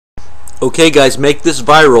Okay guys, make this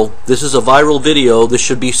viral. This is a viral video. This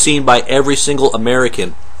should be seen by every single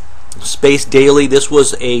American. Space Daily, this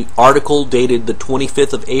was an article dated the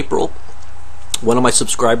 25th of April. One of my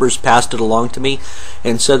subscribers passed it along to me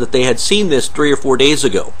and said that they had seen this 3 or 4 days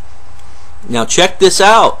ago. Now check this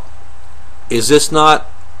out. Is this not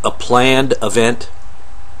a planned event?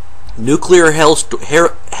 Nuclear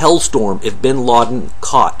hellstorm if bin Laden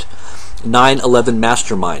caught. 9/11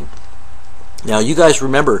 mastermind. Now you guys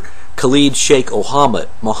remember Khalid Sheikh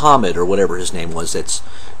Mohammed, or whatever his name was, that's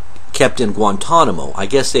kept in Guantanamo. I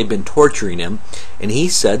guess they've been torturing him, and he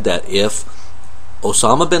said that if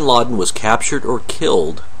Osama bin Laden was captured or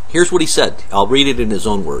killed, here's what he said. I'll read it in his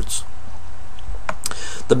own words.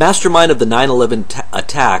 The mastermind of the 9/11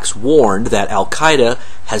 attacks warned that Al-Qaeda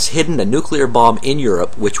has hidden a nuclear bomb in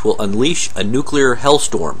Europe which will unleash a nuclear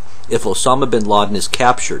hellstorm if Osama bin Laden is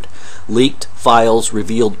captured. Leaked files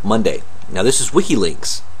revealed Monday. Now this is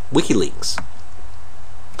wikileaks.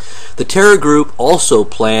 The terror group also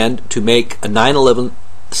planned to make a 9/11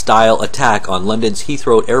 style attack on London's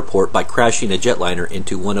Heathrow Airport by crashing a jetliner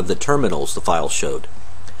into one of the terminals, the file showed.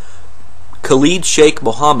 Khalid Sheikh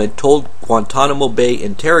Mohammed told Guantanamo Bay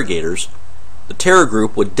interrogators the terror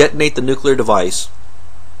group would detonate the nuclear device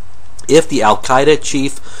if the Al-Qaeda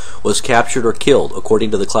chief was captured or killed,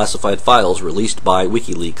 according to the classified files released by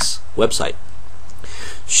WikiLeaks website.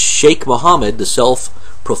 Sheikh Mohammed, the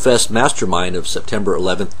self-professed mastermind of September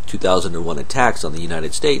 11, 2001 attacks on the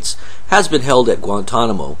United States, has been held at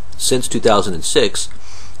Guantanamo since 2006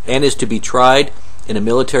 and is to be tried in a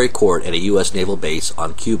military court at a U.S. naval base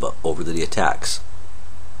on Cuba over the attacks.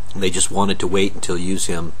 They just wanted to wait until use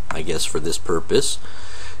him, I guess, for this purpose.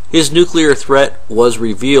 His nuclear threat was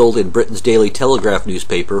revealed in Britain's Daily Telegraph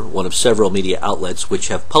newspaper, one of several media outlets which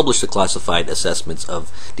have published the classified assessments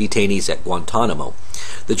of detainees at Guantanamo.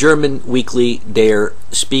 The German weekly Der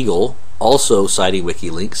Spiegel, also citing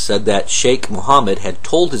WikiLeaks, said that Sheikh Mohammed had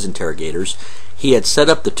told his interrogators he had set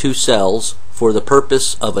up the two cells for the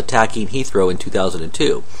purpose of attacking Heathrow in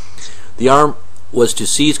 2002. The arm was to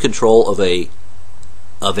seize control of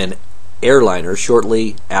an airliner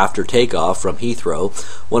shortly after takeoff from Heathrow,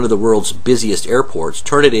 one of the world's busiest airports,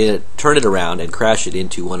 turn it around and crash it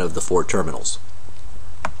into one of the 4 terminals.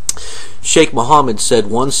 Sheikh Mohammed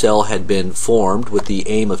said one cell had been formed with the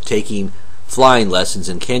aim of taking flying lessons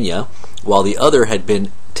in Kenya, while the other had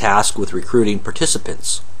been tasked with recruiting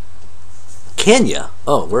participants. Kenya?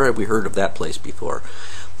 Oh, where have we heard of that place before?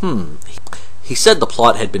 He said the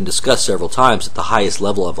plot had been discussed several times at the highest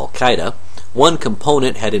level of Al-Qaeda. One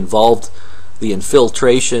component had involved the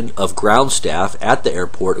infiltration of ground staff at the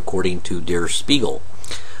airport, according to Der Spiegel.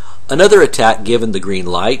 Another attack given the green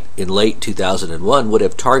light in late 2001 would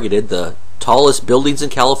have targeted the tallest buildings in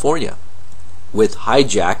California with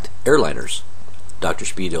hijacked airliners, Dr.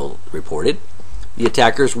 Spiegel reported. The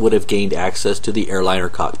attackers would have gained access to the airliner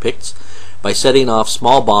cockpits by setting off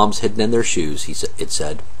small bombs hidden in their shoes, it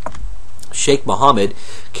said. Sheikh Mohammed,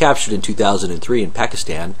 captured in 2003 in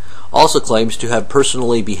Pakistan, also claims to have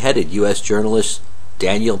personally beheaded U.S. journalist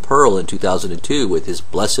Daniel Pearl in 2002 with his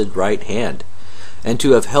blessed right hand, and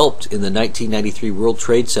to have helped in the 1993 World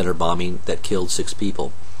Trade Center bombing that killed 6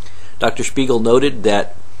 people. Dr. Spiegel noted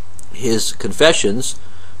that his confessions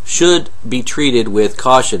should be treated with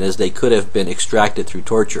caution as they could have been extracted through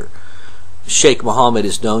torture. Sheikh Mohammed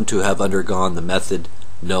is known to have undergone the method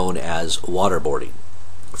known as waterboarding.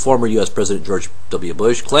 Former U.S. President George W.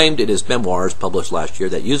 Bush claimed in his memoirs published last year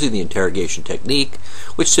that using the interrogation technique,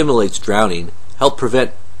 which simulates drowning, helped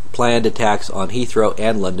prevent planned attacks on Heathrow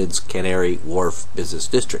and London's Canary Wharf business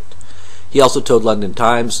district. He also told London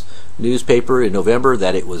Times newspaper in November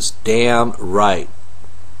that it was damn right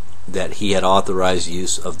that he had authorized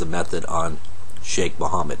use of the method on Sheikh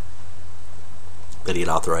Mohammed. That he had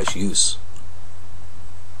authorized use.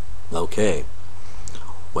 Okay.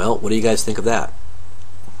 Well, what do you guys think of that?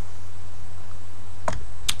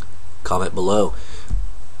 Comment below.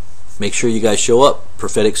 Make sure you guys show up.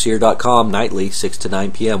 PropheticSeer.com nightly, 6 to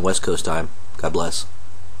 9 p.m. West Coast time. God bless.